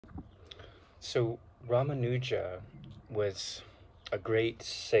So Ramanuja was a great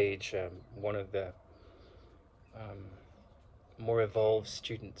sage, one of the um, more evolved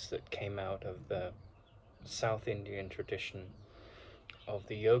students that came out of the South Indian tradition, of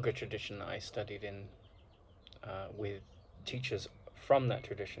the yoga tradition that I studied in with teachers from that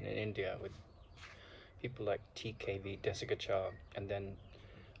tradition in India, with people like TKV Desikachar. And then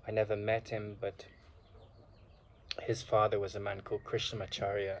I never met him, but his father was a man called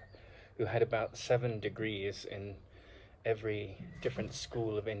Krishnamacharya, who had about 7 degrees in every different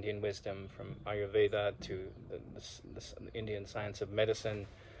school of Indian wisdom, from Ayurveda to the Indian science of medicine,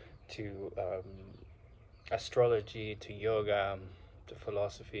 to astrology, to yoga, to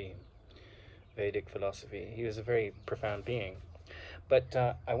philosophy, Vedic philosophy. He was a very profound being. But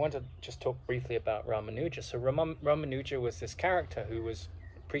I want to just talk briefly about Ramanuja. So Ramanuja was this character who was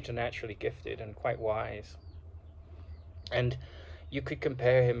preternaturally gifted and quite wise. And you could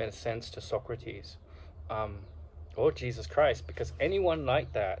compare him in a sense to Socrates, or Jesus Christ, because anyone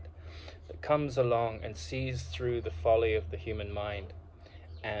like that comes along and sees through the folly of the human mind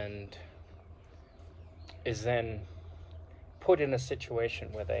and is then put in a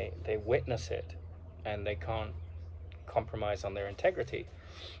situation where they witness it and they can't compromise on their integrity,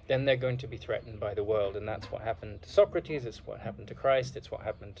 then they're going to be threatened by the world. And that's what happened to Socrates, it's what happened to Christ, it's what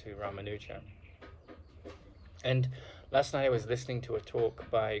happened to Ramanuja. And last night I was listening to a talk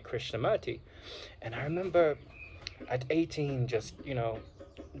by Krishnamurti, and I remember at 18 just,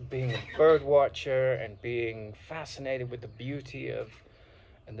 being a bird watcher and being fascinated with the beauty of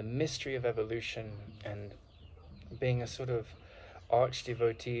and the mystery of evolution, and being a sort of arch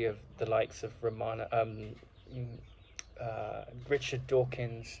devotee of the likes of Richard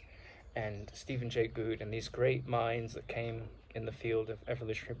Dawkins and Stephen Jay Gould, and these great minds that came in the field of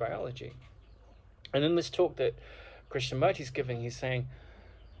evolutionary biology. And in this talk that Krishnamurti's giving, he's saying,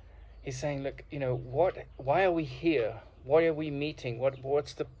 look, why are we here? Why are we meeting?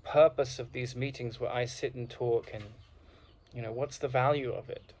 What's the purpose of these meetings where I sit and talk, and what's the value of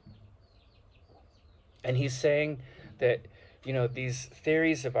it? And he's saying that these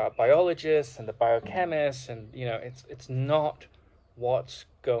theories about biologists and the biochemists, and it's not what's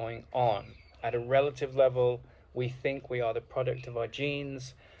going on. At a relative level, we think we are the product of our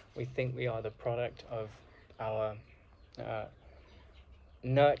genes, we think we are the product of our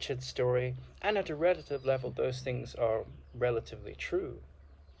nurtured story, and at a relative level those things are relatively true.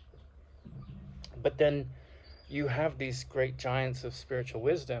 But then you have these great giants of spiritual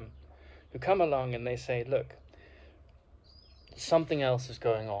wisdom who come along and they say, look, something else is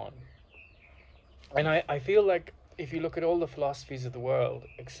going on. And I feel like if you look at all the philosophies of the world,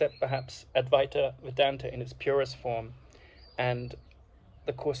 except perhaps Advaita Vedanta in its purest form and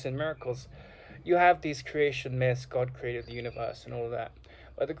the Course in Miracles, you have these creation myths, God created the universe and all of that.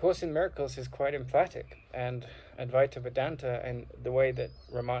 But the Course in Miracles is quite emphatic, and Advaita Vedanta and the way that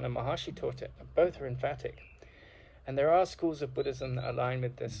Ramana Maharshi taught it, both are emphatic. And there are schools of Buddhism that align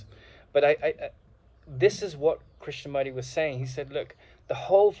with this. But this is what Krishnamurti was saying. He said, look, the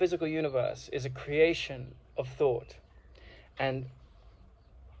whole physical universe is a creation of thought. And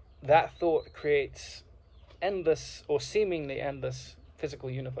that thought creates endless or seemingly endless physical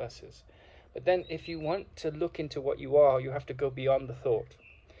universes. But then if you want to look into what you are, you have to go beyond the thought.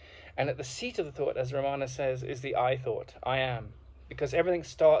 And at the seat of the thought, as Ramana says, is the I thought, I am. Because everything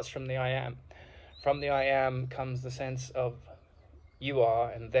starts from the I am. From the I am comes the sense of you are,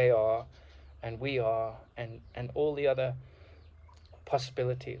 and they are, and we are, and all the other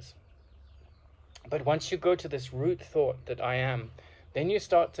possibilities. But once you go to this root thought that I am, then you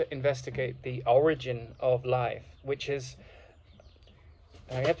start to investigate the origin of life, which is,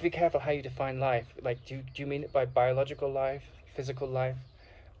 you have to be careful how you define life. Like, do you mean it by biological life, physical life,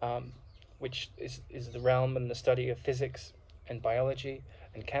 which is the realm and the study of physics and biology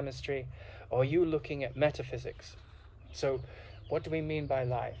and chemistry? Or are you looking at metaphysics? So what do we mean by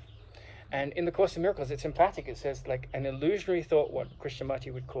life? And in the Course in Miracles, it's emphatic. It says, like, an illusionary thought, what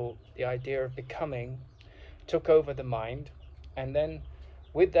Krishnamurti would call the idea of becoming, took over the mind. And then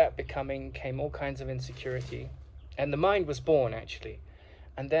with that becoming came all kinds of insecurity. And the mind was born, actually.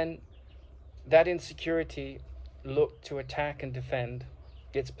 And then that insecurity looked to attack and defend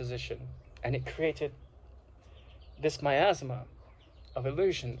its position. And it created this miasma of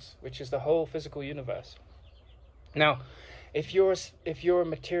illusions, which is the whole physical universe. Now, if you're a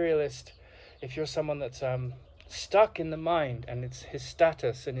materialist, if you're someone that's stuck in the mind and it's his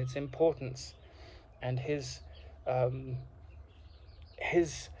status and its importance and his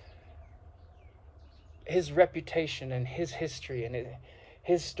reputation and his history and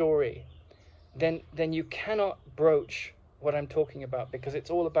his story, then you cannot broach what I'm talking about, because it's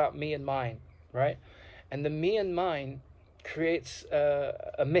all about me and mine. right? And the me and mine creates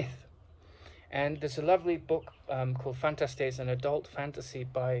a myth. And there's a lovely book called Fantastes, an adult fantasy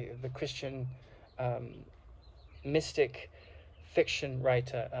by the Christian mystic fiction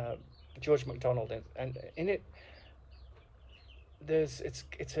writer George MacDonald, and in it,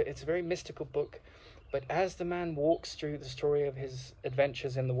 it's a very mystical book. But as the man walks through the story of his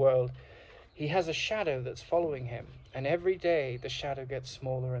adventures in the world, he has a shadow that's following him, and every day the shadow gets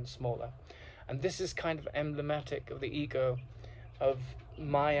smaller and smaller. And this is kind of emblematic of the ego, of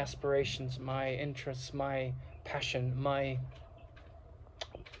my aspirations, my interests, my passion, my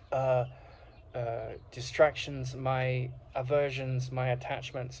distractions, my aversions, my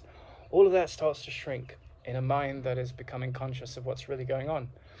attachments. All of that starts to shrink in a mind that is becoming conscious of what's really going on.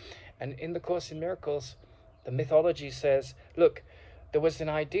 And in the Course in Miracles, the mythology says, look, there was an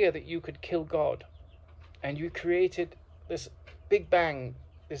idea that you could kill God, and you created this big bang,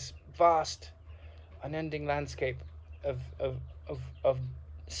 this vast, unending landscape of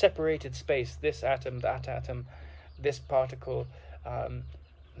separated space, this atom, that atom, this particle,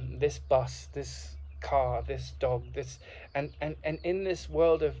 this bus, this car, this dog, this, and in this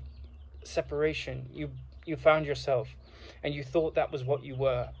world of separation, you found yourself, and you thought that was what you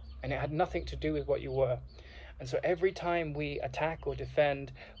were, and it had nothing to do with what you were. And so every time we attack or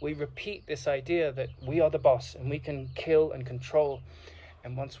defend, we repeat this idea that we are the boss and we can kill and control.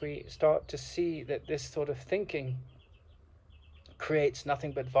 And once we start to see that this sort of thinking creates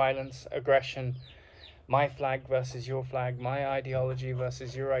nothing but violence, aggression, my flag versus your flag, my ideology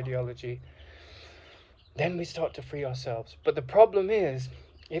versus your ideology, then we start to free ourselves. But the problem is,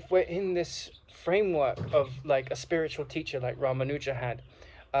 if we're in this framework of like a spiritual teacher like Ramanuja had,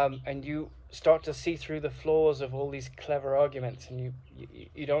 and you start to see through the flaws of all these clever arguments, and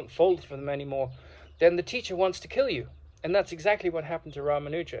you don't fold for them anymore, then the teacher wants to kill you. And that's exactly what happened to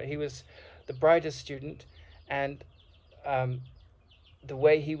Ramanuja. He was the brightest student, and the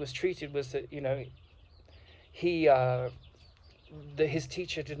way he was treated was that, his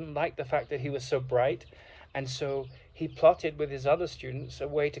teacher didn't like the fact that he was so bright, and so he plotted with his other students a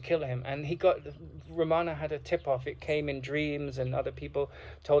way to kill him. And Ramana had a tip-off. It came in dreams, and other people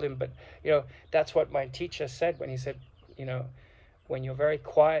told him. But, that's what my teacher said when he said, when you're very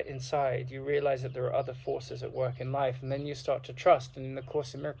quiet inside, you realize that there are other forces at work in life, and then you start to trust. And in the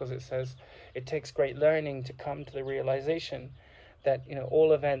Course in Miracles, it says it takes great learning to come to the realization that,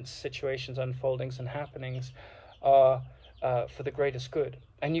 all events, situations, unfoldings, and happenings are for the greatest good.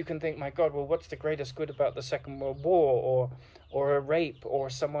 And you can think, my God, well, what's the greatest good about the Second World War or a rape or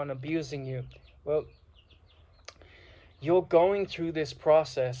someone abusing you? Well, you're going through this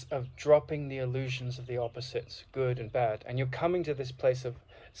process of dropping the illusions of the opposites, good and bad, and you're coming to this place of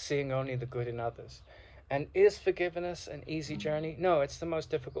seeing only the good in others. And is forgiveness an easy journey? No, it's the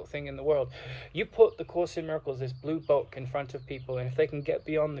most difficult thing in the world. You put the Course in Miracles, this blue book, in front of people, and if they can get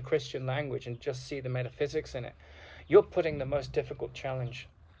beyond the Christian language and just see the metaphysics in it, you're putting the most difficult challenge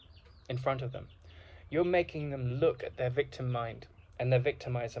in front of them. You're making them look at their victim mind and their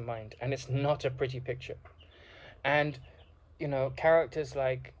victimizer mind, and it's not a pretty picture. And, characters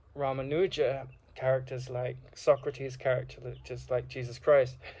like Ramanuja, characters like Socrates, characters like Jesus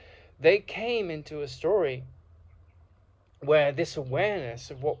Christ, they came into a story where this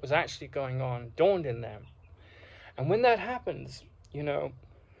awareness of what was actually going on dawned in them. And when that happens,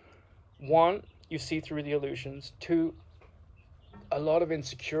 one, you see through the illusions. Two, a lot of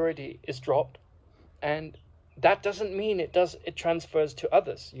insecurity is dropped, and that doesn't mean it transfers to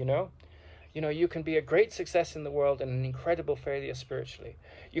others. You can be a great success in the world and an incredible failure spiritually.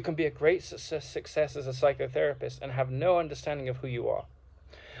 You can be a great success as a psychotherapist and have no understanding of who you are.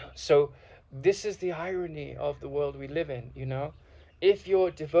 So this is the irony of the world we live in. If you're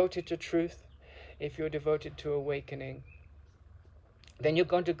devoted to truth, if you're devoted to awakening, then you're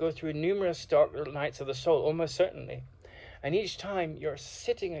going to go through numerous dark nights of the soul, almost certainly. And each time you're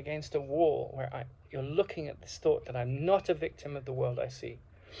sitting against a wall where you're looking at this thought that I'm not a victim of the world I see.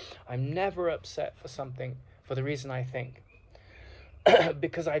 I'm never upset for something for the reason I think.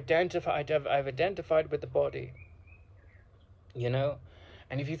 Because I've identified with the body.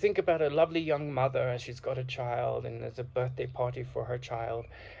 And if you think about a lovely young mother as she's got a child and there's a birthday party for her child,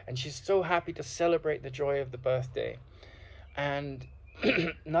 and she's so happy to celebrate the joy of the birthday. And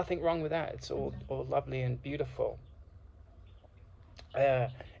nothing wrong with that. It's all lovely and beautiful.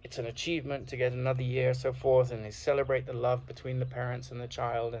 It's an achievement to get another year, so forth, and they celebrate the love between the parents and the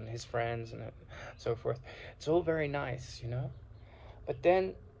child and his friends and so forth. It's all very nice, But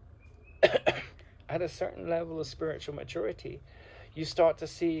then, at a certain level of spiritual maturity, you start to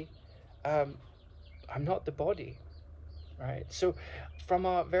see, I'm not the body, right? So from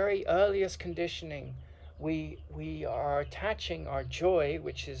our very earliest conditioning, we are attaching our joy,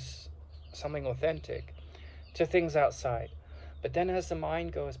 which is something authentic, to things outside. But then as the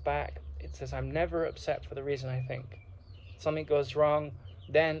mind goes back, it says, I'm never upset for the reason I think. Something goes wrong,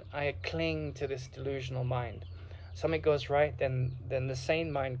 then I cling to this delusional mind. Something goes right, then the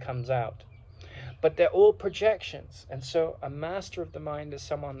sane mind comes out. But they're all projections. And so a master of the mind is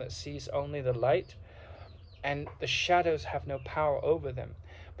someone that sees only the light, and the shadows have no power over them.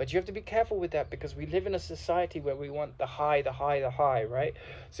 But you have to be careful with that, because we live in a society where we want the high, the high, the high, right?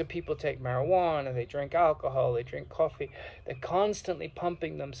 So people take marijuana, they drink alcohol, they drink coffee. They're constantly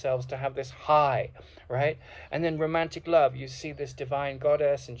pumping themselves to have this high, right? And then romantic love, you see this divine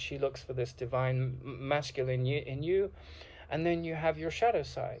goddess and she looks for this divine masculine in you. And then you have your shadow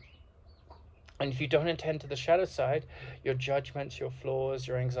side. And if you don't attend to the shadow side, your judgments, your flaws,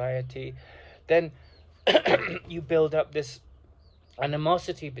 your anxiety, then you build up this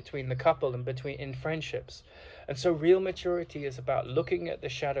animosity between the couple and in friendships. And so real maturity is about looking at the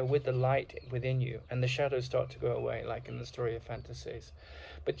shadow with the light within you, and the shadows start to go away, like in the story of Fantasies.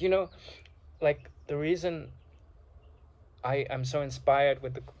 But like the reason I am so inspired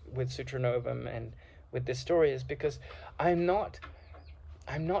with Sutra Novum and with this story is because I'm not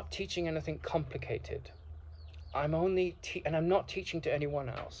teaching anything complicated. I'm not teaching to anyone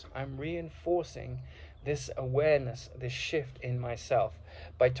else. I'm reinforcing this awareness, this shift in myself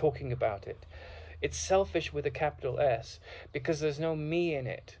by talking about it. It's selfish with a capital S, because there's no me in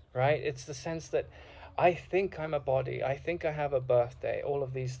it, right? It's the sense that I think I'm a body, I think I have a birthday, all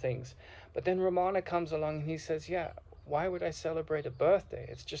of these things. But then Ramana comes along and he says, yeah, why would I celebrate a birthday?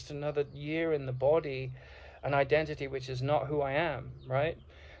 It's just another year in the body, an identity which is not who I am, right?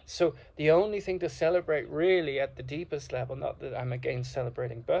 So the only thing to celebrate really at the deepest level, not that I'm against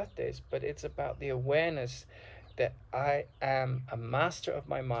celebrating birthdays, but it's about the awareness that I am a master of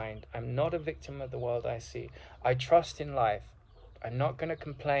my mind. I'm not a victim of the world I see. I trust in life. I'm not going to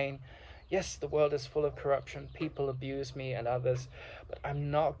complain. Yes, the world is full of corruption. People abuse me and others, but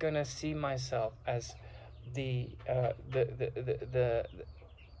I'm not going to see myself as the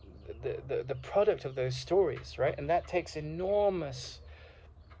product of those stories, right? And that takes enormous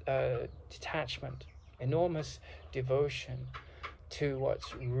detachment, enormous devotion to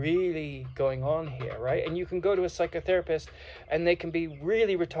what's really going on here, right? And you can go to a psychotherapist and they can be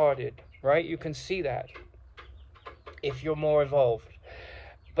really retarded, right? You can see that if you're more evolved.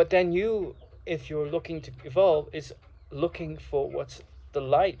 But then if you're looking to evolve, is looking for what's the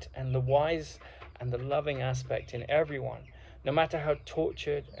light and the wise and the loving aspect in everyone, no matter how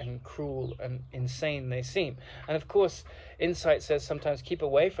tortured and cruel and insane they seem. And of course, insight says sometimes keep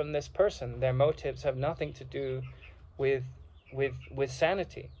away from this person. Their motives have nothing to do with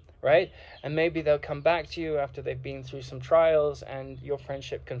sanity, right? And maybe they'll come back to you after they've been through some trials and your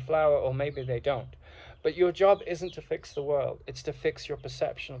friendship can flower, or maybe they don't. But your job isn't to fix the world, it's to fix your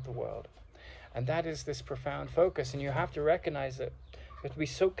perception of the world. And that is this profound focus. And you have to recognize that you have to be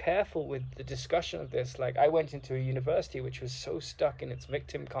so careful with the discussion of this. Like, I went into a university which was so stuck in its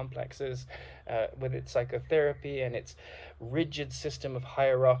victim complexes, with its psychotherapy and its rigid system of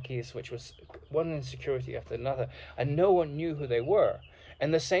hierarchies, which was one insecurity after another, and no one knew who they were.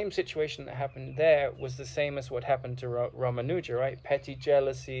 And the same situation that happened there was the same as what happened to Ramanuja, right? Petty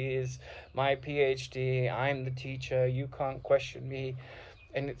jealousies, my PhD, I'm the teacher, you can't question me.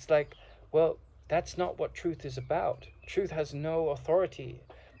 And it's like, well, that's not what truth is about. Truth has no authority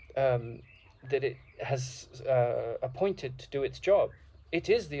that it has appointed to do its job. It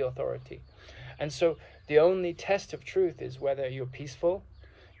is the authority. And so the only test of truth is whether you're peaceful,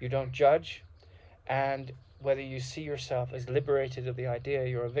 you don't judge, and whether you see yourself as liberated of the idea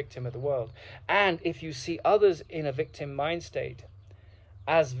you're a victim of the world. And if you see others in a victim mind state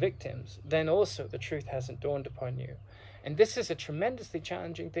as victims, then also the truth hasn't dawned upon you. And this is a tremendously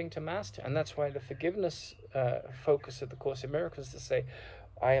challenging thing to master. And that's why the forgiveness focus of the Course in Miracles is to say,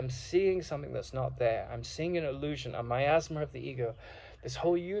 I am seeing something that's not there. I'm seeing an illusion, a miasma of the ego. This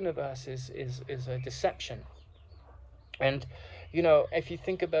whole universe is a deception. And, if you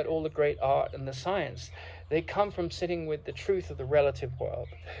think about all the great art and the science, they come from sitting with the truth of the relative world.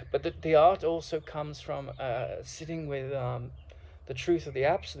 But the art also comes from sitting with the truth of the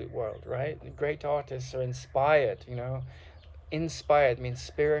absolute world, right? The great artists are inspired, Inspired means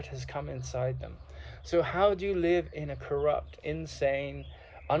spirit has come inside them. So how do you live in a corrupt, insane,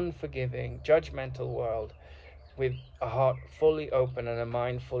 unforgiving, judgmental world with a heart fully open and a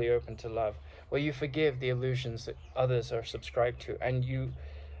mind fully open to love, where you forgive the illusions that others are subscribed to, and you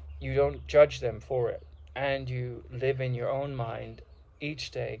don't judge them for it, and you live in your own mind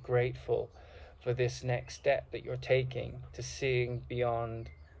each day grateful for this next step that you're taking to seeing beyond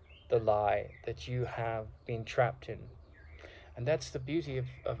the lie that you have been trapped in. And that's the beauty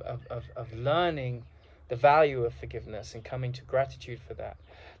of learning the value of forgiveness and coming to gratitude for that.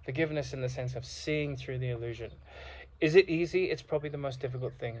 Forgiveness in the sense of seeing through the illusion. Is it easy? It's probably the most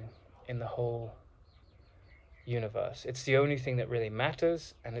difficult thing in the whole universe. It's the only thing that really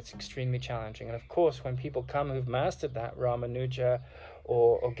matters, and it's extremely challenging. And of course, when people come who've mastered that, Ramanuja,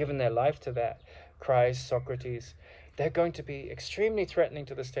 or given their life to that, Christ, Socrates, they're going to be extremely threatening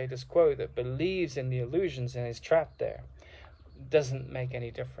to the status quo that believes in the illusions and is trapped there. Doesn't make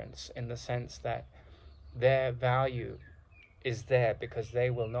any difference in the sense that their value is there because they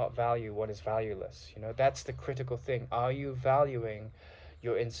will not value what is valueless. You know, that's the critical thing. Are you valuing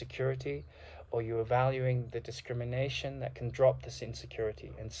your insecurity, or you are valuing the discrimination that can drop this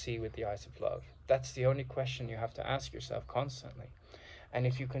insecurity and see with the eyes of love? That's the only question you have to ask yourself constantly. And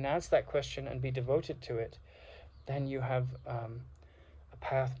if you can answer that question and be devoted to it, then you have a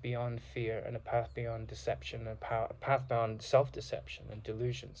path beyond fear, and a path beyond deception, and a path beyond self-deception and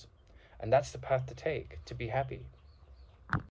delusions. And that's the path to take to be happy.